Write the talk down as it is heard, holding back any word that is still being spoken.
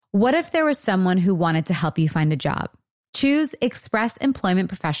What if there was someone who wanted to help you find a job? Choose Express Employment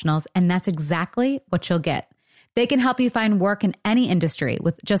Professionals, and that's exactly what you'll get. They can help you find work in any industry.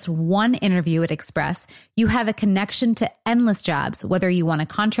 With just one interview at Express, you have a connection to endless jobs, whether you want a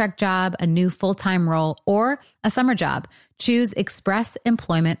contract job, a new full-time role, or a summer job. Choose Express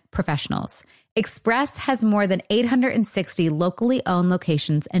Employment Professionals. Express has more than 860 locally owned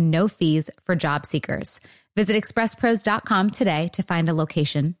locations and no fees for job seekers. Visit expresspros.com today to find a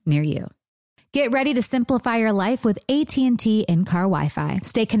location near you. Get ready to simplify your life with AT&T in-car Wi-Fi.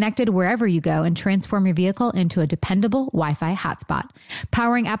 Stay connected wherever you go and transform your vehicle into a dependable Wi-Fi hotspot.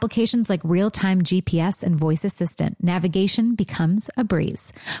 Powering applications like real-time GPS and voice assistant, navigation becomes a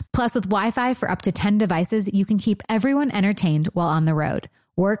breeze. Plus, with Wi-Fi for up to 10 devices, you can keep everyone entertained while on the road.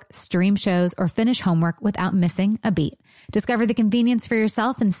 Work, stream shows, or finish homework without missing a beat. Discover the convenience for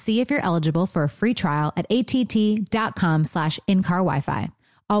yourself and see if you're eligible for a free trial at att.com/in-car Wi-Fi.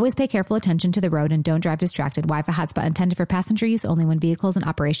 Always pay careful attention to the road and don't drive distracted. Wi-Fi hotspot intended for passenger use only when vehicles in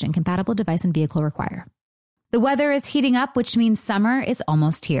operation. Compatible device and vehicle require. The weather is heating up, which means summer is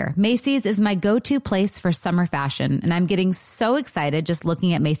almost here. Macy's is my go-to place for summer fashion, and I'm getting so excited just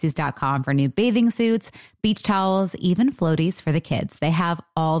looking at Macy's.com for new bathing suits, beach towels, even floaties for the kids. They have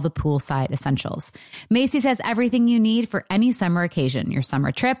all the poolside essentials. Macy's has everything you need for any summer occasion, your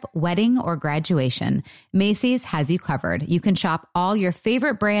summer trip, wedding, or graduation. Macy's has you covered. You can shop all your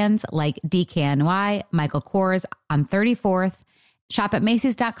favorite brands like DKNY, Michael Kors on 34th. Shop at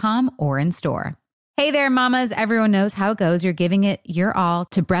Macy's.com or in store. Hey there, mamas. Everyone knows how it goes. You're giving it your all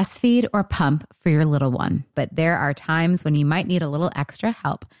to breastfeed or pump for your little one. But there are times when you might need a little extra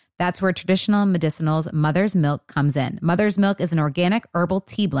help. That's where Traditional Medicinals Mother's Milk comes in. Mother's Milk is an organic herbal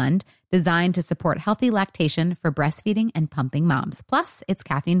tea blend designed to support healthy lactation for breastfeeding and pumping moms. Plus, it's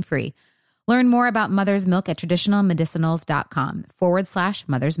caffeine-free. Learn more about Mother's Milk at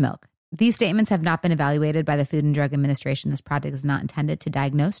traditionalmedicinals.com/Mother's Milk. These statements have not been evaluated by the Food and Drug Administration. This product is not intended to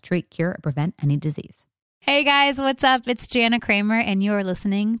diagnose, treat, cure, or prevent any disease. Hey guys, what's up? It's Jana Kramer, and you're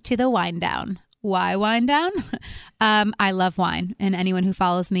listening to The Wine Down. Why Wine Down? I love wine, and anyone who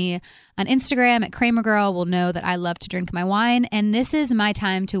follows me on Instagram at Kramer Girl will know that I love to drink my wine, and this is my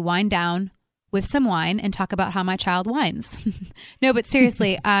time to wind down with some wine and talk about how my child wines. No, but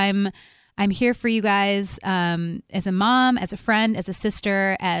seriously, I'm here for you guys as a mom, as a friend, as a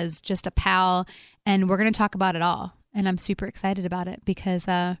sister, as just a pal, and we're going to talk about it all. And I'm super excited about it because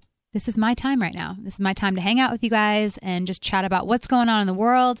this is my time right now. This is my time to hang out with you guys and just chat about what's going on in the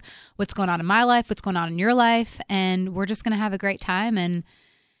world, what's going on in my life, what's going on in your life, and we're just going to have a great time and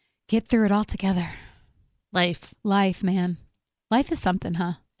get through it all together. Life, man. Life is something,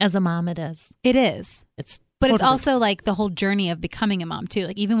 huh? As a mom, it is. It is. But Totally. it's also like the whole journey of becoming a mom too.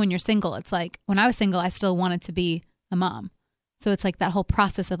 Like even when you're single, it's like when I was single, I still wanted to be a mom. So it's like that whole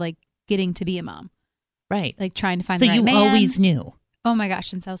process of like getting to be a mom. Right. Like trying to find the right man. So you always knew. Oh my gosh,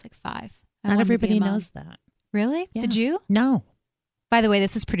 since I was like 5. Not everybody knows that. Really? Yeah. Did you? No. By the way,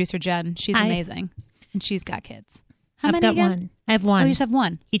 this is producer Jen. She's amazing. And she's got kids. How I've many got again? one. I have one. Oh, you just have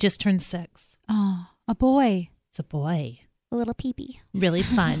one? He just turned 6. Oh, a boy. It's a boy. A little peepee. Really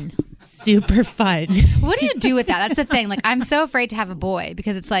fun. Super fun. What do you do with that? That's the thing. Like, I'm so afraid to have a boy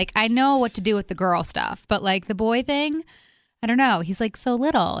because it's like, I know what to do with the girl stuff, but like the boy thing, I don't know. He's like so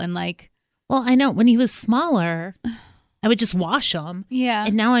little and like. Well, I know when he was smaller, I would just wash him. Yeah.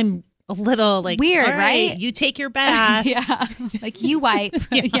 And now I'm a little like. Weird, right? You take your bath. Yeah. Like you wipe.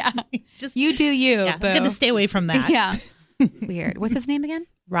 Yeah. Just, you do you. Yeah, I'm going to stay away from that. Yeah. Weird. What's his name again?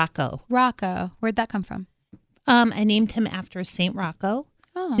 Rocco. Where'd that come from? I named him after Saint Rocco,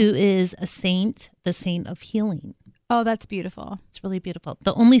 who is a saint, the saint of healing. Oh, that's beautiful. It's really beautiful.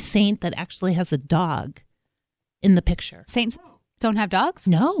 The only saint that actually has a dog in the picture. Saints don't have dogs?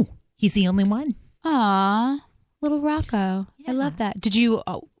 No, he's the only one. Aw, little Rocco. Yeah. I love that. Did you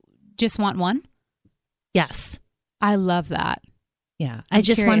just want one? Yes. I love that. Yeah, I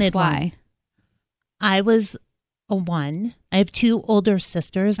just wanted why. one. I was a 1. I have 2 older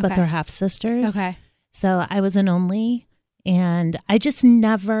sisters, but they're half sisters. Okay. So I was an only, and I just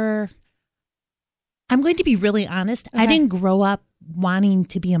never, I'm going to be really honest, I didn't grow up wanting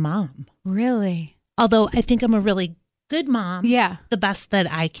to be a mom. Really? Although I think I'm a really good mom. Yeah. The best that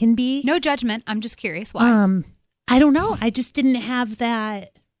I can be. No judgment. I'm just curious why. I don't know. I just didn't have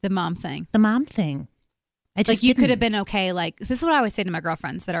that. The mom thing. I just like you could have been okay. Like this is what I always say to my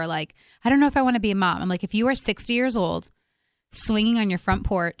girlfriends that are like, I don't know if I want to be a mom. I'm like, if you are 60 years old, swinging on your front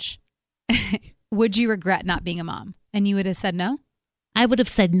porch, would you regret not being a mom? And you would have said no? I would have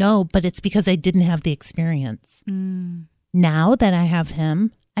said no, but it's because I didn't have the experience. Now that I have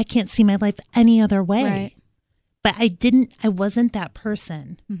him, I can't see my life any other way. Right. But I wasn't that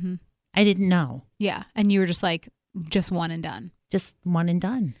person. Mm-hmm. I didn't know. Yeah. And you were just like, just one and done. Just one and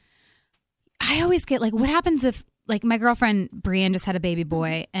done. I always get like, what happens if like my girlfriend Brienne just had a baby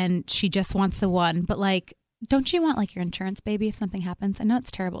boy and she just wants the one, but like, don't you want like your insurance baby if something happens? I know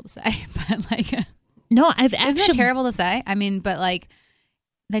it's terrible to say, but like, no, I've actually. Isn't it terrible to say? I mean, but like,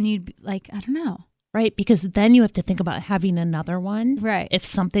 then you'd be like, I don't know. Right. Because then you have to think about having another one. Right. If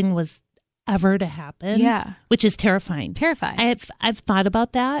something was ever to happen. Yeah. Which is terrifying. Terrifying. I've thought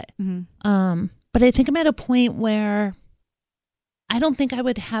about that. Mm-hmm. But I think I'm at a point where I don't think I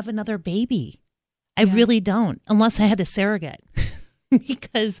would have another baby. I really don't, unless I had a surrogate.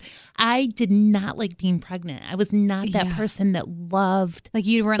 Because I did not like being pregnant. I was not that person that loved like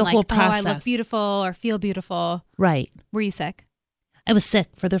you weren't the like, whole oh, process. I look beautiful or feel beautiful. Right. Were you sick? I was sick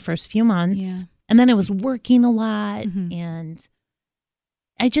for the first few months. Yeah. And then I was working a lot Mm-hmm. and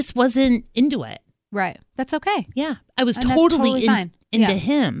I just wasn't into it. Right. That's okay. Yeah. I was And that's totally fine. into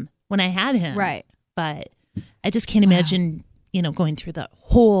him when I had him. Right. But I just can't imagine, going through the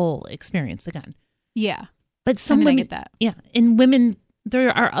whole experience again. Yeah. But some women, I get that. Yeah. And women, there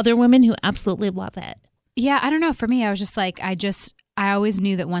are other women who absolutely love it. Yeah. I don't know. For me, I was just like, I always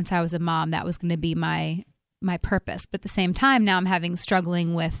knew that once I was a mom, that was going to be my purpose. But at the same time, now I'm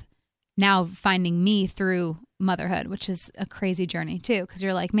struggling with now finding me through motherhood, which is a crazy journey too. Cause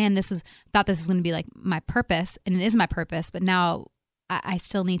you're like, man, thought this was going to be like my purpose, and it is my purpose, but now I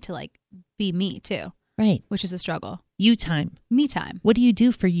still need to like be me too. Right. Which is a struggle. You time. Me time. What do you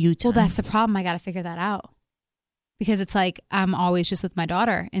do for you time? Well, that's the problem. I got to figure that out. Because it's like, I'm always just with my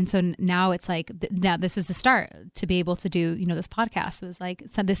daughter. And so now it's like, now this is the start to be able to do, this podcast was like,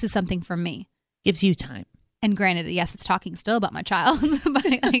 so this is something for me. Gives you time. And granted, yes, it's talking still about my child, but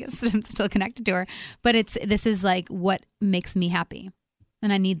I'm still connected to her. But this is like what makes me happy.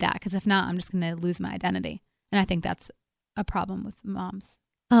 And I need that, because if not, I'm just going to lose my identity. And I think that's a problem with moms.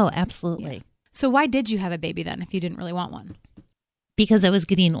 Oh, absolutely. Yeah. So why did you have a baby then if you didn't really want one? Because I was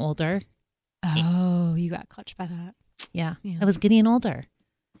getting older. Oh, you got clutched by that. Yeah. I was getting older.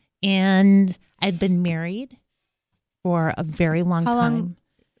 And I'd been married for a very long time. How long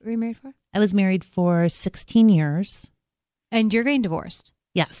were you married for? I was married for 16 years. And you're getting divorced?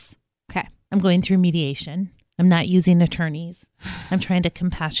 Yes. Okay. I'm going through mediation. I'm not using attorneys. I'm trying to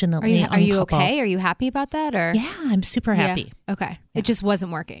compassionately Are you okay? Are you happy about that? Or yeah, I'm super happy. Yeah. Okay. Yeah. It just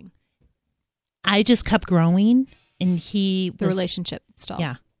wasn't working. I just kept growing, and the relationship stalled.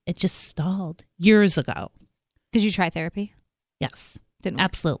 Yeah. It just stalled years ago. Did you try therapy? Yes. Didn't work?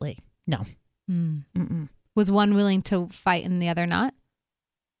 Absolutely. No. Was one willing to fight and the other not?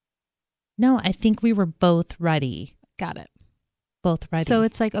 No, I think we were both ready. Got it. Both ready. So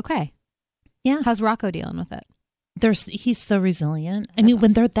it's like, okay. Yeah. How's Rocco dealing with it? He's so resilient. I mean,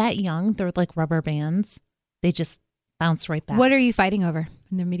 when they're that young, they're like rubber bands. They just bounce right back. What are you fighting over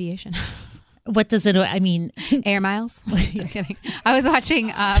in their mediation? What does it, I mean. Air miles? I'm kidding. I was watching,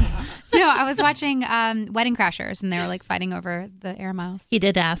 Wedding Crashers, and they were like fighting over the air miles. He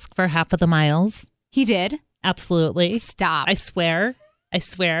did ask for half of the miles. He did? Absolutely. Stop. I swear.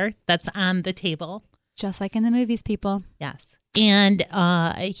 That's on the table. Just like in the movies, people. Yes. And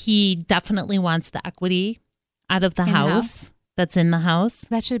he definitely wants the equity out of the house that's in the house.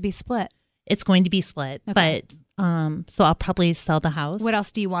 That should be split. It's going to be split. Okay. But so I'll probably sell the house. What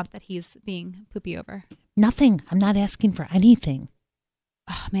else do you want that he's being poopy over? Nothing. I'm not asking for anything.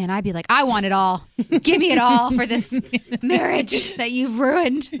 Oh, man, I'd be like, I want it all. Give me it all for this marriage that you've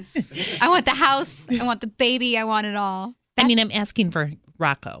ruined. I want the house. I want the baby. I want it all. I'm asking for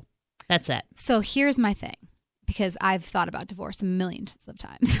Rocco. That's it. So here's my thing, because I've thought about divorce millions of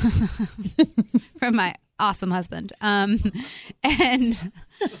times from my awesome husband. And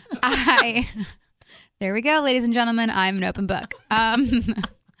there we go, ladies and gentlemen, I'm an open book.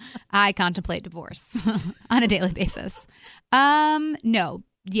 I contemplate divorce on a daily basis. No,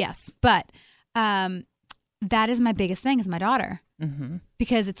 yes, but that is my biggest thing is my daughter. Mm-hmm.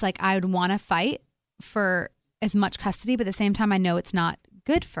 Because it's like I would want to fight for as much custody, but at the same time, I know it's not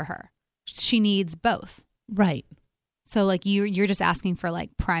good for her. She needs both. Right. So like you're just asking for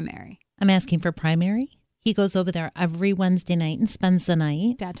like primary. I'm asking for primary. He goes over there every Wednesday night and spends the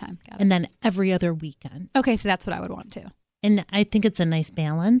night. Dad time. Got it. And then every other weekend. Okay, so that's what I would want too. And I think it's a nice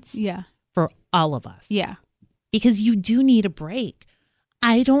balance. Yeah. For all of us. Yeah. Because you do need a break.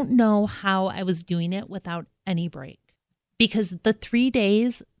 I don't know how I was doing it without any break. Because the 3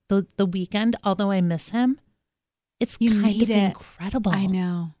 days, the weekend, although I miss him, it's kind of incredible. I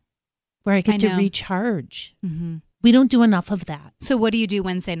know. Where I get to recharge. Mm-hmm. We don't do enough of that. So what do you do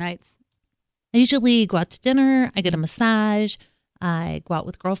Wednesday nights? I usually go out to dinner. I get a massage. I go out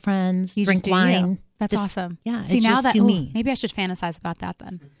with girlfriends, drink wine. That's awesome. Yeah. See, it's now just that, me. maybe I should fantasize about that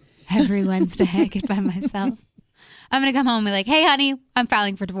then. Every Wednesday I get by myself. I'm going to come home and be like, hey, honey, I'm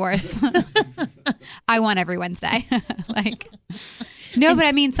filing for divorce. I want every Wednesday. But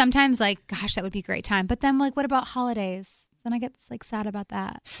I mean, sometimes like, gosh, that would be a great time. But then like, what about holidays? Then I get like sad about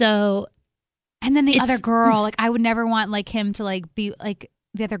that. So, and then the other girl, like I would never want like him to like be like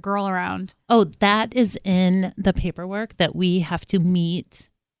the other girl around. Oh, that is in the paperwork that we have to meet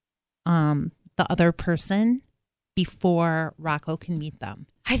the other person before Rocco can meet them.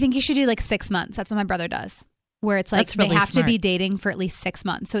 I think you should do like 6 months. That's what my brother does. Where it's like really they have smart. to be dating for at least 6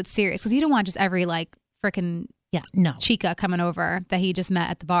 months. So it's serious. Because you don't want just every like freaking chica coming over that he just met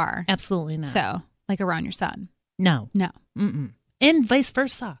at the bar. Absolutely not. So like around your son. No. Mm-mm. And vice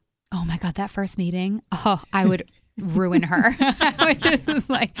versa. Oh my God, that first meeting. Oh, I would ruin her.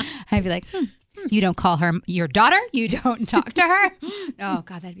 I'd be like, you don't call her your daughter? You don't talk to her? Oh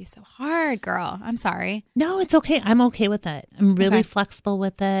God, that'd be so hard, girl. I'm sorry. No, it's okay. I'm okay with it. I'm really flexible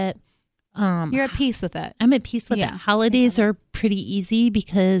with it. You're at peace with it. I'm at peace with it. Holidays are pretty easy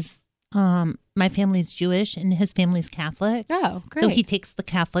because my family's Jewish and his family's Catholic. Oh, great. So he takes the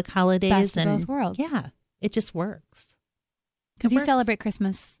Catholic holidays. Best of both worlds. Yeah, it just works. Because you celebrate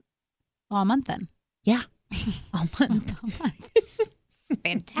Christmas all month then. Yeah, all month.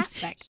 Fantastic.